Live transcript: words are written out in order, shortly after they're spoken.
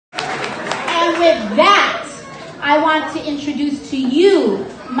And with that, I want to introduce to you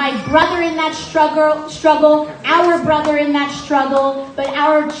my brother in that struggle, our brother in that struggle, but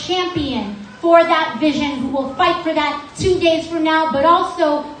our champion for that vision, who will fight for that 2 days from now, but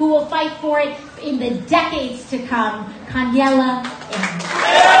also who will fight for it in the decades to come, Kaniela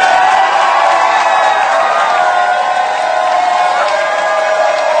Ing.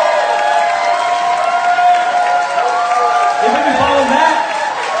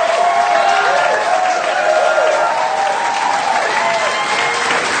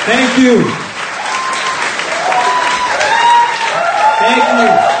 Thank you. Thank you.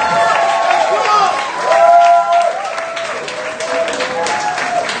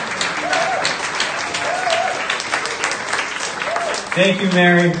 Thank you,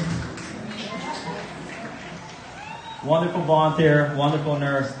 Mary. Wonderful volunteer, wonderful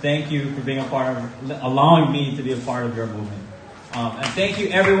nurse. Thank you for being a part of, allowing me to be a part of your movement. And thank you,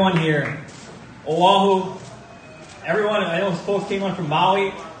 everyone here. Oahu. Everyone, I know folks came on from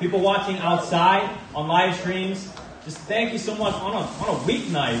Maui, people watching outside on live streams. Just thank you so much on a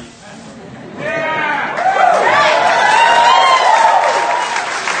weeknight. Yeah.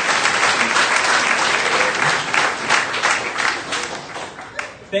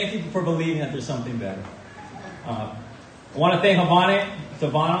 Thank you for believing that there's something better. I want to thank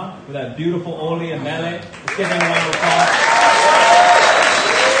Savannah for that beautiful Oli and Mele. Let's give them a round of applause.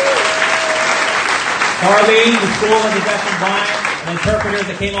 Carlene, the school and the Best Combined, and interpreters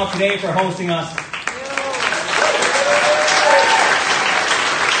that came out today for hosting us.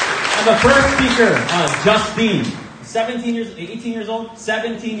 And the first speaker, Justine, 18 years old?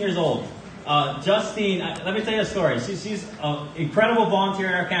 17 years old. Justine, let me tell you a story. She's an incredible volunteer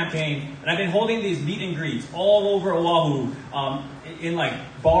in our campaign, and I've been holding these meet and greets all over Oahu, in like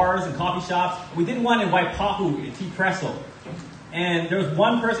bars and coffee shops. We did one in Waipahu at Tea Presso. And there was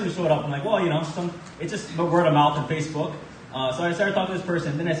one person who showed up. I'm like, well, you know, it's just word of mouth on Facebook. So I started talking to this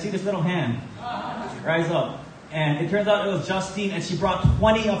person. Then I see this little hand rise up. And it turns out it was Justine, and she brought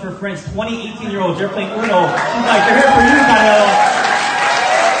 20 of her friends, 20 18-year-olds. They're playing Uno. She's like, they're here for you, Kaniela.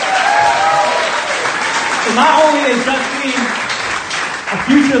 So not only is Justine a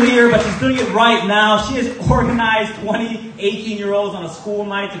future leader, but she's doing it right now. She has organized 20 18-year-olds on a school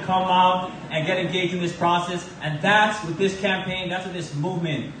night to come out and get engaged in this process. And that's what this campaign, that's what this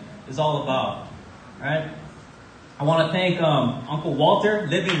movement is all about. Right? I want to thank Uncle Walter,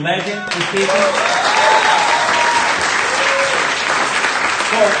 living legend, for speaking.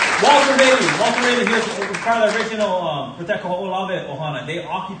 So Walter Bailey here was part of the original Protect Kaho'olawe Ohana. They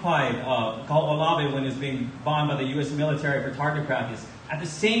occupied Kaho'olawe when it was being bombed by the U.S. military for target practice. At the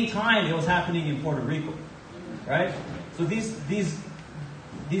same time, it was happening in Puerto Rico, right? So these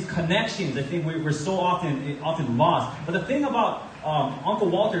connections, I think we're so often lost. But the thing about Uncle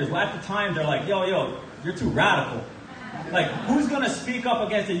Walter is, well, at the time they're like, yo, you're too radical. Like, who's gonna speak up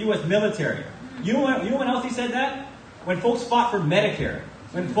against the U.S. military? You know when else he said that? When folks fought for Medicare.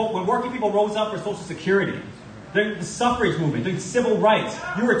 When working people rose up for Social Security, during the suffrage movement, during civil rights,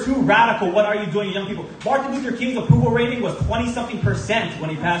 you were too radical. What are you doing, young people? Martin Luther King's approval rating was 20-something% when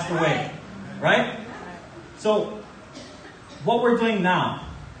he passed away, right? So, what we're doing now,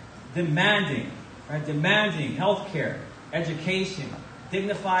 demanding health care, education,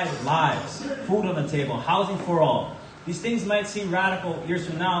 dignified lives, food on the table, housing for all. These things might seem radical years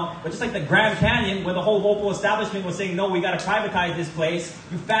from now, but just like the Grand Canyon, where the whole local establishment was saying, no, we got to privatize this place,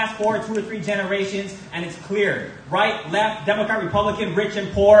 you fast forward 2 or 3 generations, and it's clear. Right, left, Democrat, Republican, rich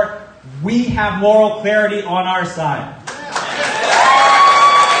and poor, we have moral clarity on our side.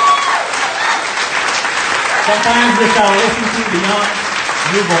 Sometimes we shall listen to the young,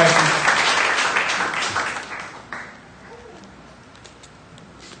 new voices.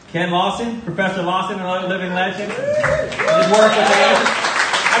 Ken Lawson, Professor Lawson, another living legend. His work with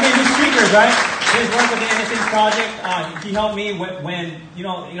these speakers, right? His work with the Innocence Project. He helped me when you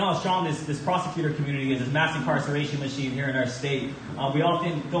know how strong this prosecutor community is, this mass incarceration machine here in our state. We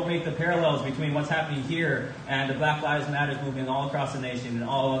often don't make the parallels between what's happening here and the Black Lives Matter movement all across the nation and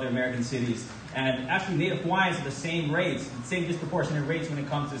all other American cities. And actually, Native Hawaiians have the same rates, the same disproportionate rates when it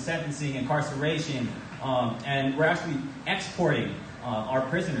comes to sentencing, incarceration, and we're actually exporting our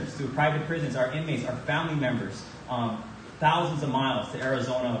prisoners to private prisons, our inmates, our family members, thousands of miles to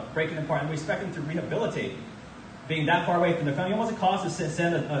Arizona, breaking them apart, and we expect them to rehabilitate. Being that far away from their family, you know what it costs to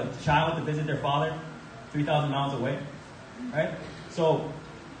send a child to visit their father 3,000 miles away, right? So,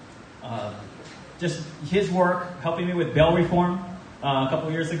 just his work, helping me with bail reform a couple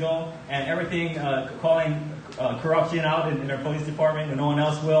of years ago, and everything, calling corruption out in our police department when no one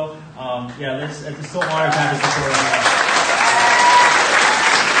else will. It's just so honored to have this support.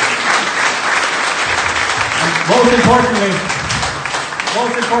 most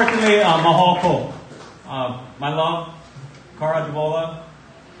importantly, Mahoko. My love, Cara Javola,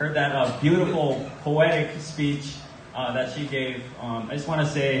 heard that beautiful poetic speech that she gave. I just want to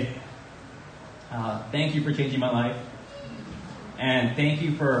say thank you for changing my life. And thank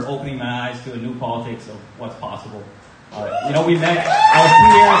you for opening my eyes to a new politics of what's possible. You know, we met, I was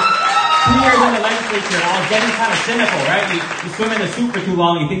 2 years in the legislature, and I was getting kind of cynical, right? You swim in the soup for too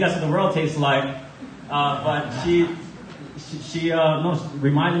long, you think that's what the world tastes like. But she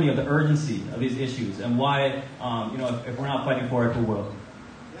reminded me of the urgency of these issues and why, you know, if we're not fighting for it, who will?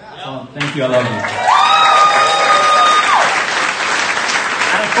 So, thank you, I love you.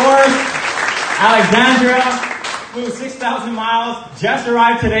 And of course, Alexandria flew 6,000 miles, just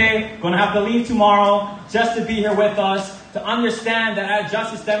arrived today, gonna have to leave tomorrow, just to be here with us, to understand that as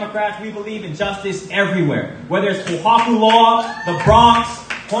Justice Democrats, we believe in justice everywhere. Whether it's Oahu Law, the Bronx,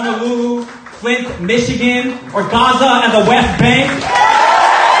 Honolulu, Flint, Michigan, or Gaza and the West Bank. We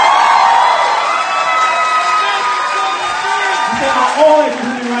say our all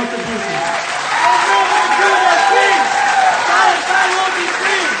human rights abuses. Palestine will be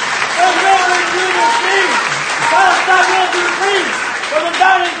free from the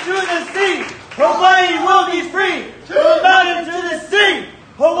mountain to the sea. Hawaii will be free from the mountain to the sea.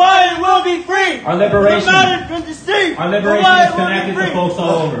 Hawaii will be free. Our liberation, from the mountain to the sea. Our liberation is connected to folks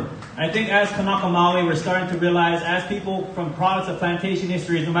all over. And I think as Kanaka Maoli, we're starting to realize, as people from products of plantation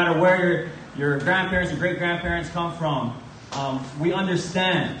histories, no matter where your grandparents or great-grandparents come from, we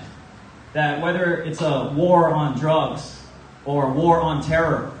understand that whether it's a war on drugs or a war on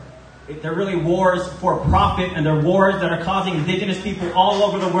terror, they're really wars for profit, and they're wars that are causing indigenous people all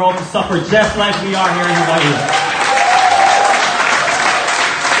over the world to suffer just like we are here in Hawaii.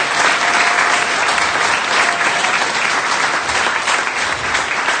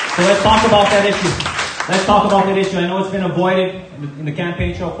 So let's talk about that issue. Let's talk about that issue. I know it's been avoided in the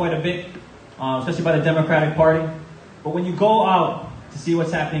campaign trail quite a bit, especially by the Democratic Party. But when you go out to see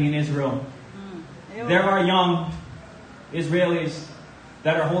what's happening in Israel, there are young Israelis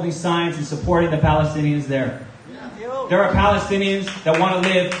that are holding signs and supporting the Palestinians there. There are Palestinians that want to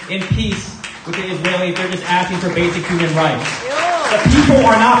live in peace with the Israelis. They're just asking for basic human rights. The people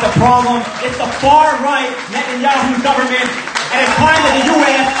are not the problem. It's the far-right Netanyahu government. And it's time that the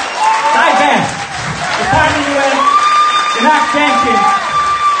U.S. divest. It's time the U.S. enact sanctions.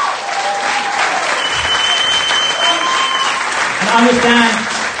 And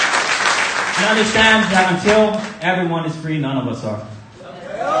understand that until everyone is free, none of us are.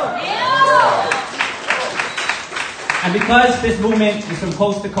 And because this movement is from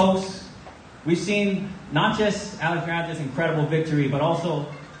coast to coast, we've seen not just Alexandria's incredible victory, but also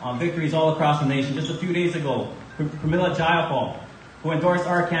victories all across the nation. Just a few days ago, Pramila Jayapal, who endorsed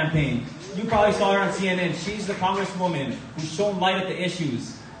our campaign. You probably saw her on CNN. She's the congresswoman who's shown light at the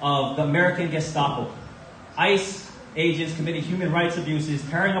issues of the American Gestapo. ICE agents committing human rights abuses,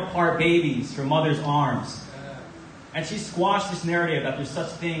 tearing apart babies from mothers' arms. And she squashed this narrative that there's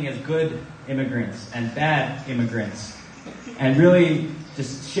such thing as good immigrants and bad immigrants. And really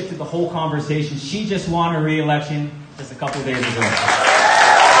just shifted the whole conversation. She just won her re-election just a couple of days ago.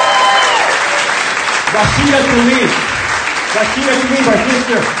 Rashida Tlaib, our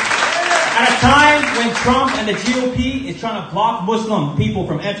sister. At a time when Trump and the GOP is trying to block Muslim people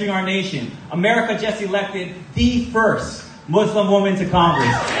from entering our nation, America just elected the first Muslim woman to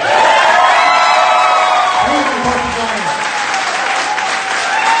Congress.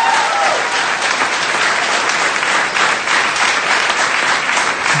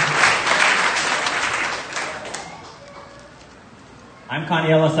 I'm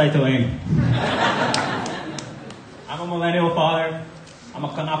Kaniela Ing. I'm a millennial father. I'm a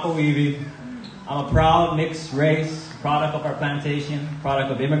Kanaka Weavy. I'm a proud mixed race product of our plantation,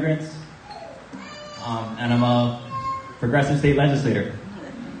 product of immigrants. And I'm a progressive state legislator.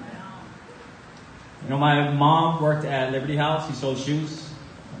 You know, my mom worked at Liberty House. She sold shoes,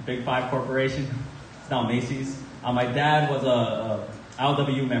 a Big Five corporation. It's now Macy's. My dad was a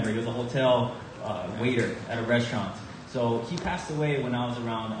LW member. He was a hotel waiter at a restaurant. So he passed away when I was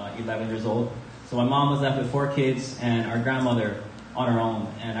around 11 years old. So my mom was left with 4 kids and our grandmother on her own.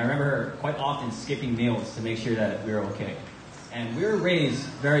 And I remember her quite often skipping meals to make sure that we were okay. And we were raised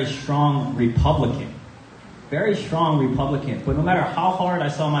very strong Republican. Very strong Republican. But no matter how hard I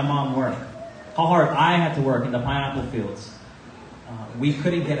saw my mom work, how hard I had to work in the pineapple fields, we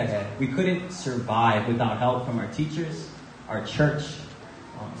couldn't get ahead. We couldn't survive without help from our teachers, our church.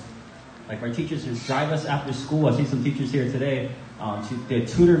 Like our teachers would drive us after school. I see some teachers here today. They'd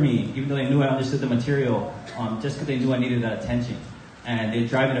tutor me, even though they knew I understood the material, just because they knew I needed that attention. And they'd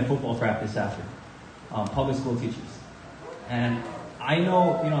drive me to football practice after. public school teachers. And I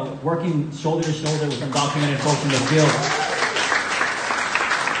know, working shoulder to shoulder with undocumented folks in the field,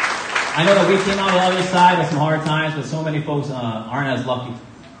 I know that we came out on the other side of some hard times, but so many folks aren't as lucky.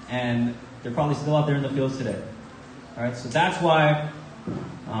 And they're probably still out there in the fields today. All right, so that's why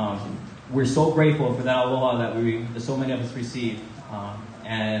we're so grateful for that aloha that so many of us received,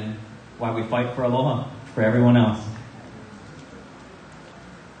 and why we fight for aloha for everyone else.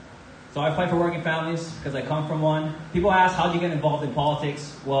 So I fight for working families because I come from one. People ask, how'd you get involved in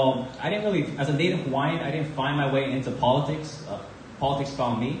politics? Well, I didn't really, as a native Hawaiian, I didn't find my way into politics. Politics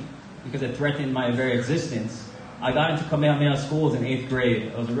found me because it threatened my very existence. I got into Kamehameha schools in 8th grade.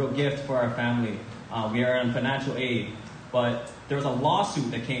 It was a real gift for our family. We are on financial aid. But there was a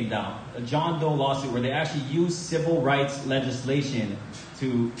lawsuit that came down, a John Doe lawsuit, where they actually used civil rights legislation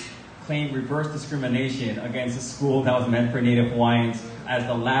to claim reverse discrimination against a school that was meant for Native Hawaiians as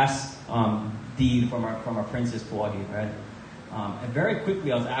the last deed from our Princess Kauai, right? And very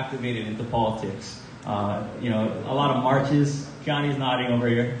quickly I was activated into politics. A lot of marches. Johnny's nodding over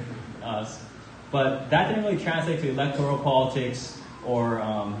here. But that didn't really translate to electoral politics or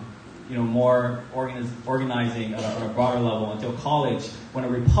more organizing at a broader level until college, when a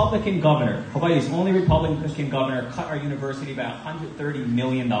Republican governor, Hawaii's only Republican governor, cut our university by $130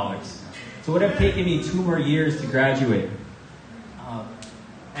 million. So it would have taken me 2 more years to graduate.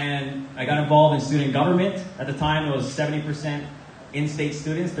 And I got involved in student government. At the time, it was 70% in-state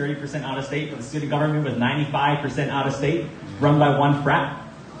students, 30% out-of-state, but the student government was 95% out-of-state, run by one frat.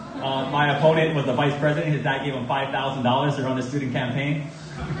 My opponent was the vice president. His dad gave him $5,000 to run the student campaign.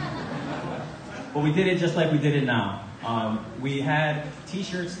 But we did it just like we did it now. We had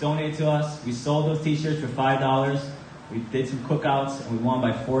t-shirts donated to us. We sold those t-shirts for $5. We did some cookouts, and we won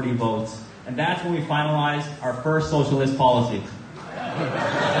by 40 votes. And that's when we finalized our first socialist policy.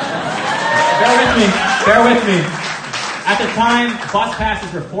 Bear with me. At the time, bus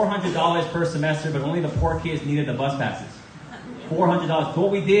passes were $400 per semester, but only the poor kids needed the bus passes. $400. So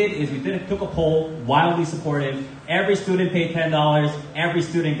what we did is we took a poll, wildly supportive. Every student paid $10. Every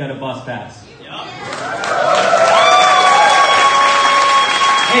student got a bus pass.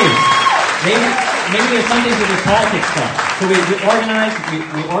 Hey, maybe there's something to this politics stuff. So we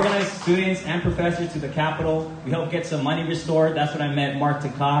organized students and professors to the Capitol. We helped get some money restored. That's when I met Mark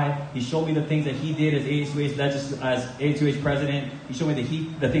Takai. He showed me the things that he did as A2H president. He showed me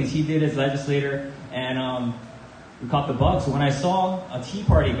the things he did as legislator. And we caught the bug. So when I saw a Tea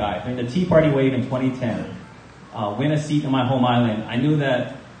Party guy during the Tea Party wave in 2010 win a seat in my home island, I knew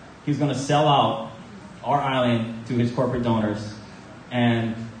that he was going to sell out our island to his corporate donors.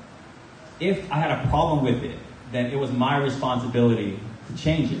 And if I had a problem with it, then it was my responsibility to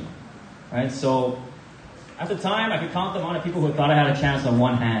change it. Right? So at the time, I could count the amount of people who thought I had a chance on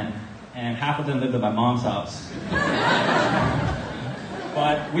one hand, and half of them lived at my mom's house.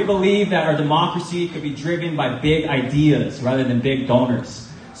 But we believe that our democracy could be driven by big ideas rather than big donors.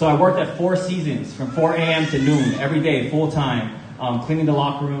 So I worked at 4 Seasons from 4 a.m. to noon every day, full time, cleaning the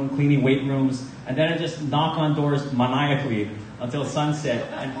locker room, cleaning weight rooms, and then I just knock on doors maniacally until sunset.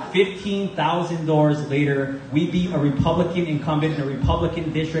 And 15,000 doors later, we beat a Republican incumbent in a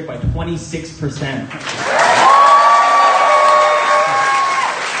Republican district by 26%.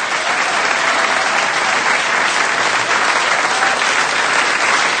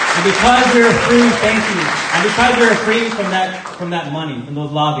 And because we were free, thank you. And because we were free from that money, from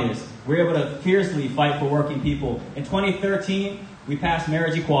those lobbyists, we were able to fiercely fight for working people. In 2013, we passed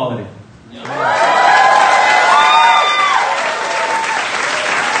marriage equality. In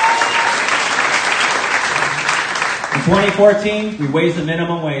 2014, we raised the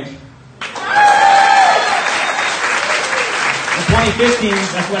minimum wage. In 2015,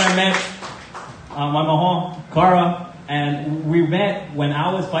 that's when I met my maho, Cara. And we met when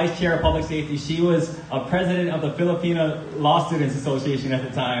I was vice chair of public safety. She was a president of the Filipino Law Students Association at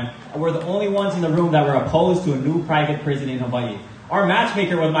the time. And we're the only ones in the room that were opposed to a new private prison in Hawaii. Our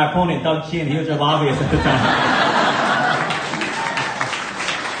matchmaker was my opponent, Doug Chin. He was your lobbyist at the time.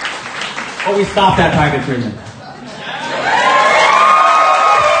 But we stopped that private prison.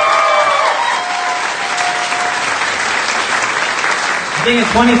 I think in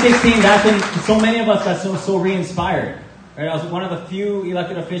 2016, that's when so many of us got so re-inspired. Right? I was one of the few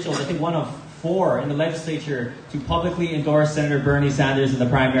elected officials, I think one of 4 in the legislature, to publicly endorse Senator Bernie Sanders in the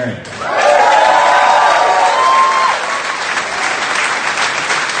primary.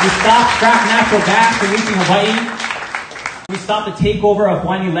 We stopped scrap natural gas from reaching Hawaii. We stopped the takeover of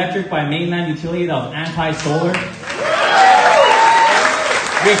Hawaiian Electric by a mainland utility that was anti-solar.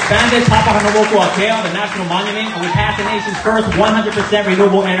 We expanded Papahānaumoku Akea, the national monument, and we passed the nation's first 100%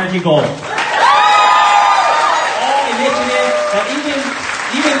 renewable energy goal. But even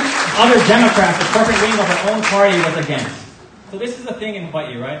other Democrats, the corporate wing of our own party was against. So this is the thing in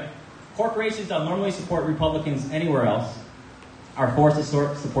Hawaii, right? Corporations that normally support Republicans anywhere else are forced to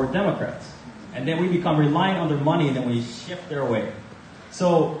support Democrats. And then we become reliant on their money and then we shift their way.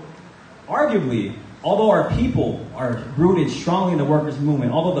 So, arguably, although our people are rooted strongly in the workers'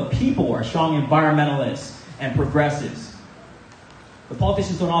 movement, although the people are strong environmentalists and progressives, the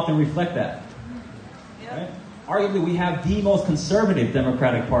politicians don't often reflect that. Right? Arguably, we have the most conservative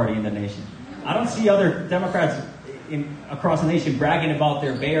Democratic Party in the nation. I don't see other Democrats across the nation bragging about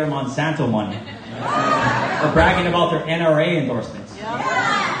their Bayer Monsanto money or bragging about their NRA endorsements.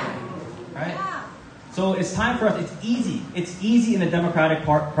 Right? So it's time for us. It's easy. It's easy in the Democratic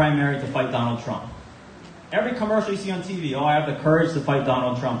primary to fight Donald Trump. Every commercial you see on TV, oh, I have the courage to fight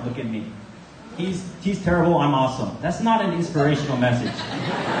Donald Trump. Look at me. He's terrible. I'm awesome. That's not an inspirational message.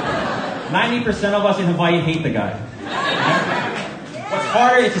 90% of us in Hawaii hate the guy. What's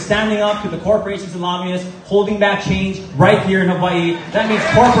harder is standing up to the corporations and lobbyists, holding back change right here in Hawaii. That means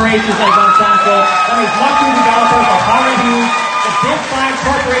corporations like Monsanto. That means luxury developers like Howard Hughes. The big five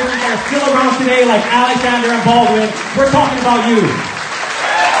corporations that are still around today like Alexandria and Baldwin. We're talking about you.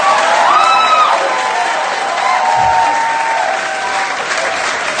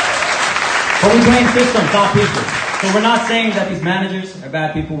 But we blame systems, not people. So we're not saying that these managers are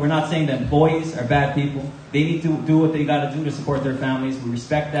bad people. We're not saying that employees are bad people. They need to do what they got to do to support their families. We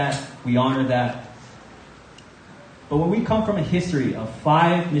respect that. We honor that. But when we come from a history of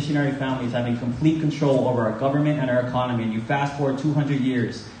 5 missionary families having complete control over our government and our economy, and you fast forward 200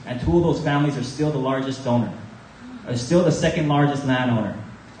 years, and 2 of those families are still the largest donor, are still the second largest landowner,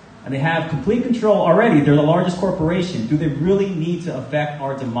 and they have complete control already, they're the largest corporation, do they really need to affect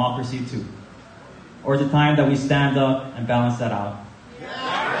our democracy too? Or is it time that we stand up and balance that out?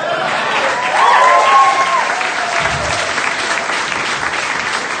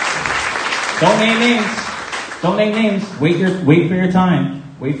 Don't name names. Don't name names. Wait for your time.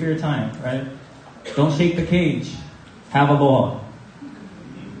 Wait for your time, right? Don't shake the cage. Have Aloha.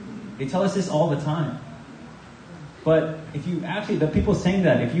 They tell us this all the time. But if you actually, the people saying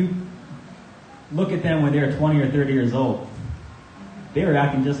that, if you look at them when they're 20 or 30 years old, they were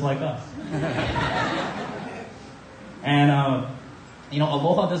acting just like us. And,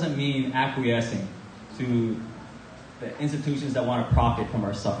 Aloha doesn't mean acquiescing to the institutions that want to profit from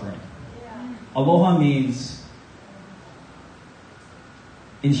our suffering. Aloha means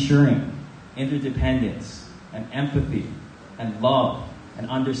ensuring interdependence and empathy and love and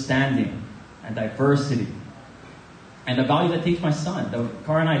understanding and diversity. And the values I teach my son, that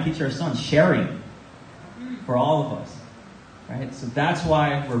Cara and I teach our son, sharing for all of us. Right? So that's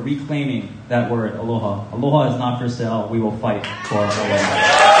why we're reclaiming that word, aloha. Aloha is not for sale. We will fight for aloha.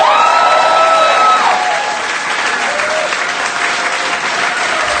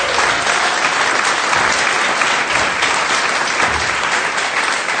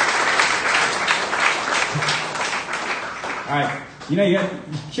 All right. You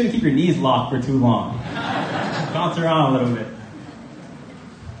shouldn't keep your knees locked for too long. Bounce around a little bit.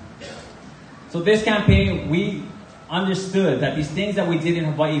 So this campaign, we understood that these things that we did in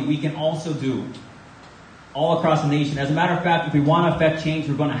Hawaii, we can also do all across the nation. As a matter of fact, if we want to affect change,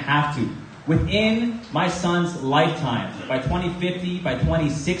 we're going to have to. Within my son's lifetime, by 2050, by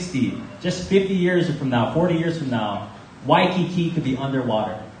 2060, just 50 years from now, 40 years from now, Waikiki could be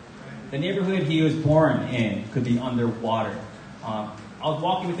underwater. The neighborhood he was born in could be underwater. I was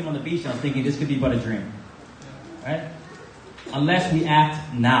walking with him on the beach and I was thinking this could be but a dream. Right? Unless we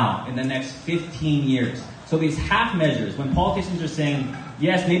act now, in the next 15 years. So these half measures, when politicians are saying,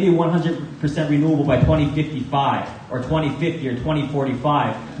 yes, maybe 100% renewable by 2055, or 2050, or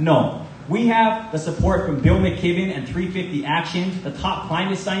 2045, no. We have the support from Bill McKibben and 350 Action, the top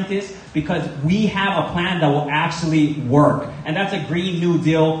climate scientists, because we have a plan that will actually work. And that's a Green New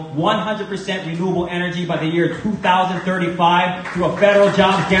Deal, 100% renewable energy by the year 2035 through a federal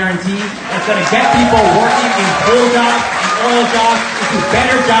jobs guarantee. That's going to get people working in coal jobs and oil jobs into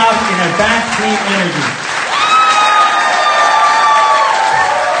better jobs in advanced clean energy.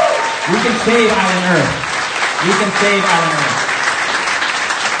 We can save Island Earth. We can save Island Earth.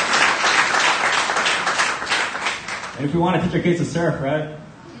 And if we want to teach our kids to surf, right?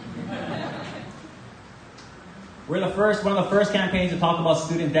 We're one of the first campaigns to talk about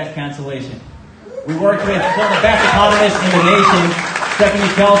student debt cancellation. We worked with some of the best economists in the nation, Stephanie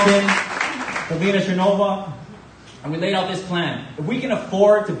Felton, Kalina Chernova, and we laid out this plan. If we can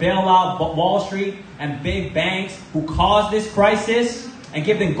afford to bail out Wall Street and big banks who caused this crisis and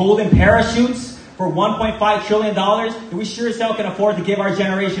give them golden parachutes for $1.5 trillion, then we sure as hell can afford to give our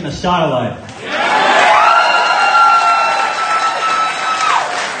generation a shot at life.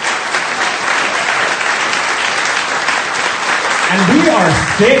 And we are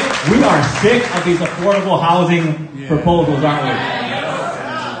sick of these affordable housing proposals, aren't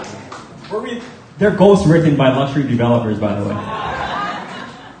we? They're ghost written by luxury developers, by the way.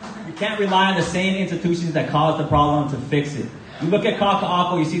 You can't rely on the same institutions that caused the problem to fix it. You look at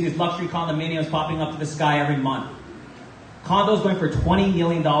Kaka'ako, you see these luxury condominiums popping up to the sky every month. Condos going for $20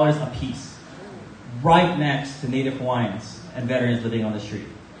 million a piece, right next to Native Hawaiians and veterans living on the street.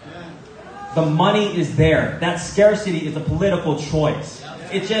 The money is there. That scarcity is a political choice.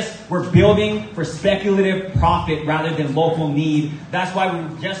 It's just, we're building for speculative profit rather than local need. That's why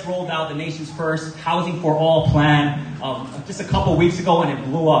we just rolled out the nation's first Housing for All plan just a couple weeks ago, and it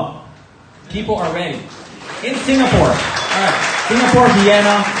blew up. People are ready. In Singapore, Singapore,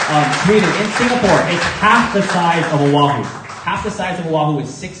 Vienna, Sweden. In Singapore, it's half the size of Oahu. Half the size of Oahu is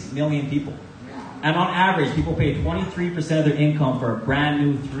 6 million people. And on average, people pay 23% of their income for a brand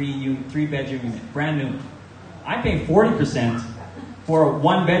new three-bedroom unit. Brand new. I pay 40% for a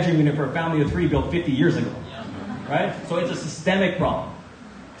one-bedroom unit for a family of 3 built 50 years ago. Right? So it's a systemic problem.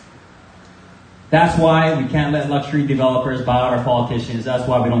 That's why we can't let luxury developers buy out our politicians. That's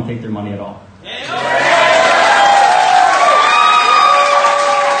why we don't take their money at all.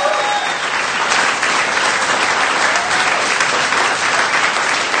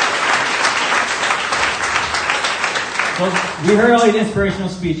 So we heard all these inspirational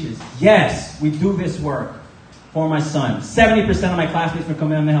speeches. Yes, we do this work for my son. 70% of my classmates from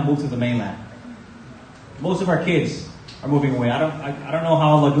Kamehameha moved to the mainland. Most of our kids are moving away. I don't know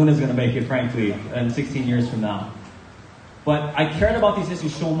how Laguna is going to make it, frankly, in 16 years from now. But I cared about these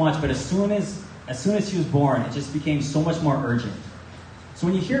issues so much, but as soon as she was born, it just became so much more urgent. So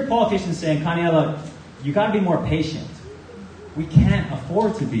when you hear politicians saying, Kaniela, you got to be more patient, we can't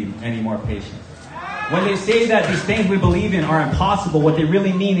afford to be any more patient. When they say that these things we believe in are impossible, what they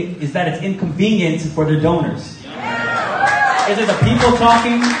really mean is that it's inconvenient for their donors. Is it the people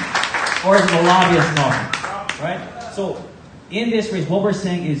talking, or is it the lobbyists talking? Right? So in this race, what we're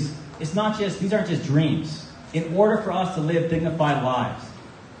saying is, these aren't just dreams. In order for us to live dignified lives,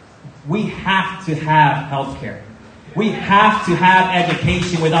 we have to have health care. We have to have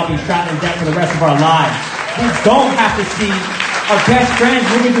education without being strapped in debt for the rest of our lives. We don't have to see our best friends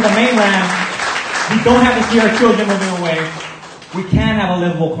moving to the mainland. We don't have to see our children moving away. We can have a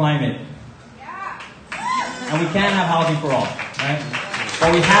livable climate. And we can have housing for all. Right?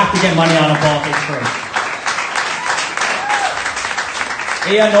 But we have to get money out of politics first.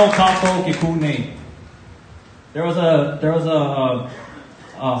 Ea no kako ke kune. There was a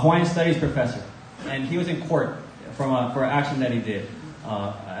Hawaiian studies professor, and he was in court for an action that he did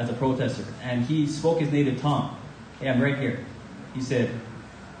as a protester, and he spoke his native tongue. Hey, I'm right here. He said,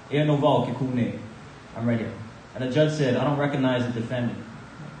 "Ea no vau ke kune." I'm right here. And the judge said, "I don't recognize the defendant.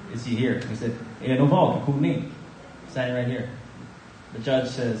 Is he here?" He said, "Ea no vau ke kune." Standing right here. The judge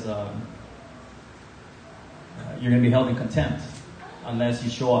says, "You're going to be held in contempt unless you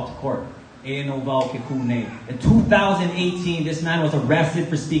show up to court." In 2018, this man was arrested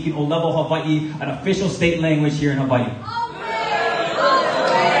for speaking O-level Hawaii, an official state language here in Hawaii.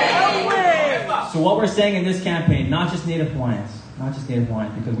 So what we're saying in this campaign, not just Native Hawaiians,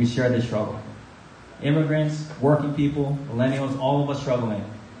 because we share this struggle. Immigrants, working people, millennials, all of us struggling.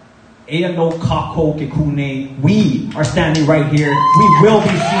 We are standing right here. We will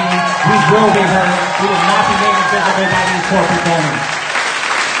be seen. We will be heard. We will not be made invisible by these corporate donors.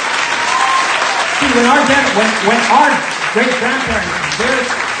 When our great grandparents,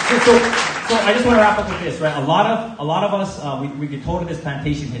 so I just want to wrap up with this, right? A lot of us, we get told of this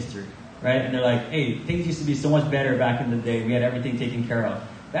plantation history, right? And they're like, hey, things used to be so much better back in the day. We had everything taken care of.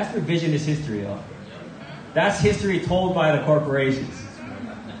 That's revisionist history, though. That's history told by the corporations.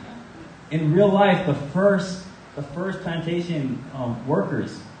 In real life, the first plantation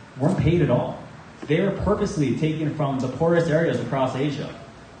workers weren't paid at all. They were purposely taken from the poorest areas across Asia.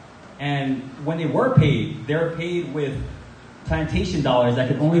 And when they were paid with plantation dollars that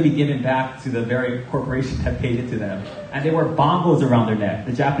could only be given back to the very corporation that paid it to them. And they wore bongos around their neck,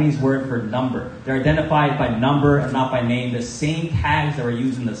 the Japanese word for number. They're identified by number and not by name, the same tags that were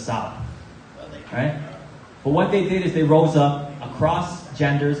used in the South. Right? But what they did is they rose up across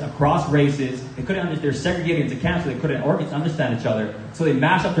genders, across races. They're segregated into camps, so they couldn't understand each other. So they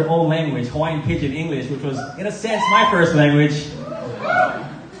mashed up their own language, Hawaiian Pidgin English, which was, in a sense, my first language.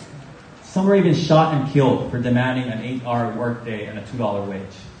 Some were even shot and killed for demanding an 8-hour workday and a $2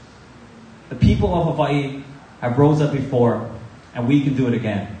 wage. The people of Hawaii have rose up before, and we can do it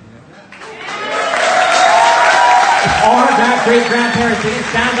again. If our great-grandparents didn't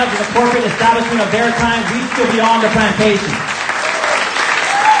stand up to the corporate establishment of their time, we'd still be on the plantation.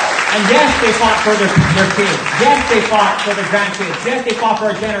 And yes, they fought for their kids. Yes, they fought for their grandkids. Yes, they fought for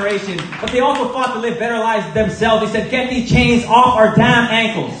our generation. But they also fought to live better lives themselves. They said, get these chains off our damn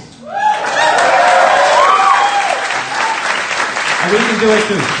ankles. And we can do it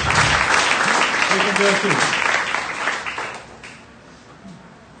too. We can do it too.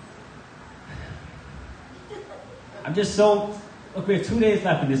 I'm just so... Look, we have 2 days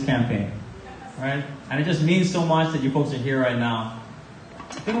left in this campaign. Right? And it just means so much that you folks are here right now.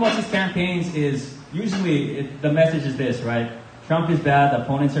 The thing about these campaigns is, usually the message is this, right? Trump is bad, the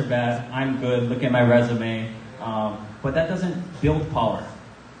opponents are bad, I'm good, look at my resume. But that doesn't build power.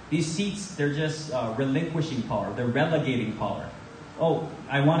 These seats, they're just relinquishing power, they're relegating power. Oh,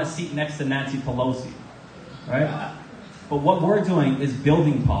 I want a seat next to Nancy Pelosi, right? But what we're doing is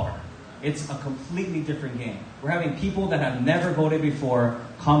building power. It's a completely different game. We're having people that have never voted before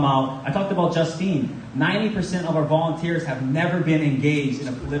come out. I talked about Justine. 90% of our volunteers have never been engaged in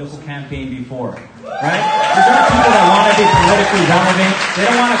a political campaign before, right? These aren't people that want to be politically relevant. They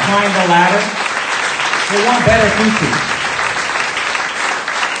don't want to climb the ladder. They want better futures.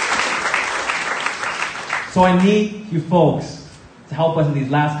 So I need you folks to help us in these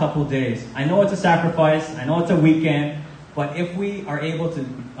last couple of days. I know it's a sacrifice. I know it's a weekend. But if we are able to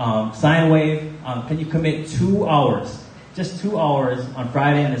sign wave, can you commit 2 hours, just 2 hours on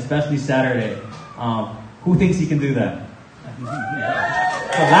Friday and especially Saturday? Who thinks he can do that?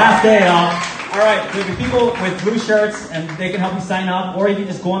 So last day, all right, there'll be people with blue shirts and they can help you sign up, or you can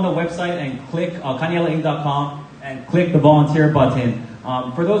just go on the website and click KanielaIng.com and click the volunteer button.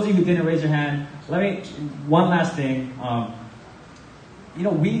 For those of you who didn't raise your hand, one last thing. You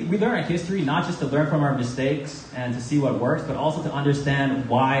know, we learn our history not just to learn from our mistakes and to see what works, but also to understand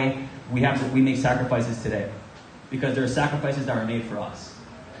why we make sacrifices today. Because there are sacrifices that are made for us.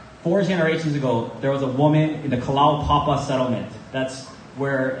 4 generations ago, there was a woman in the Kalau Papa settlement. That's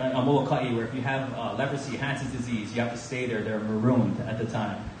where, where if you have leprosy, Hansen's disease, you have to stay there. They're marooned at the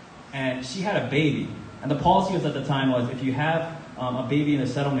time. And she had a baby. And the policy was at the time was, if you have a baby in a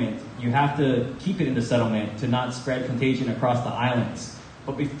settlement, you have to keep it in the settlement to not spread contagion across the islands.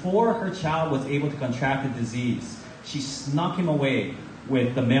 But before her child was able to contract the disease, she snuck him away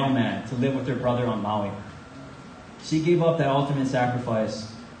with the mailman to live with her brother on Maui. She gave up that ultimate sacrifice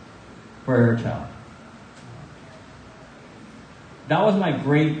for her child. That was my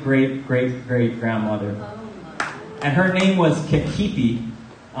great-great-great-great-grandmother. And her name was Kekipi.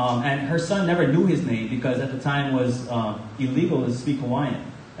 And her son never knew his name because at the time it was illegal to speak Hawaiian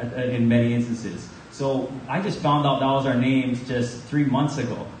in many instances. So I just found out that was our names just 3 months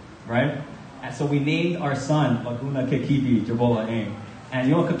ago, right? And so we named our son Laguna Kekipi Jabola Ing. And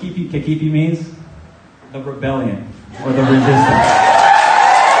you know what Kekipi means? The rebellion, or the resistance.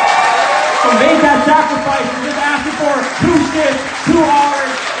 So make that sacrifice. We're just asking for 2 shifts, 2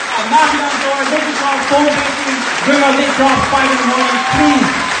 hours, knocking on doors, looking for phone banking, bring our link off 5 in the morning. Please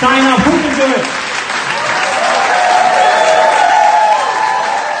sign up. Who can do it?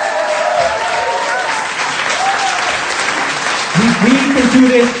 We can do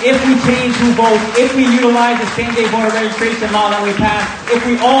this if we change who votes, if we utilize the same-day voter registration law that we passed, if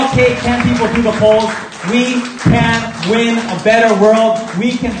we all take 10 people to the polls, we can win a better world.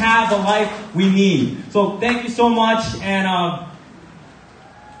 We can have the life we need. So thank you so much, and all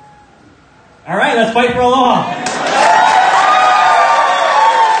right, let's fight for Aloha.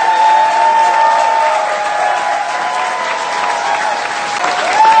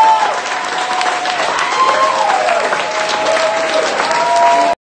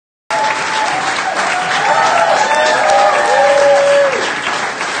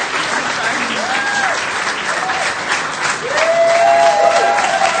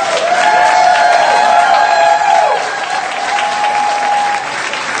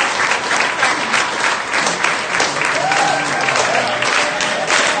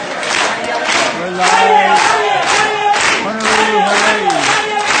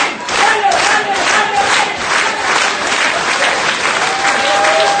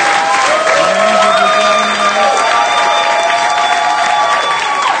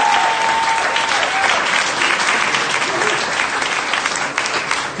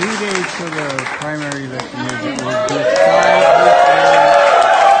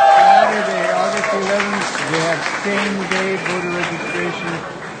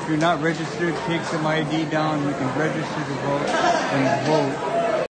 Registered, take some ID down, you can register to vote and vote.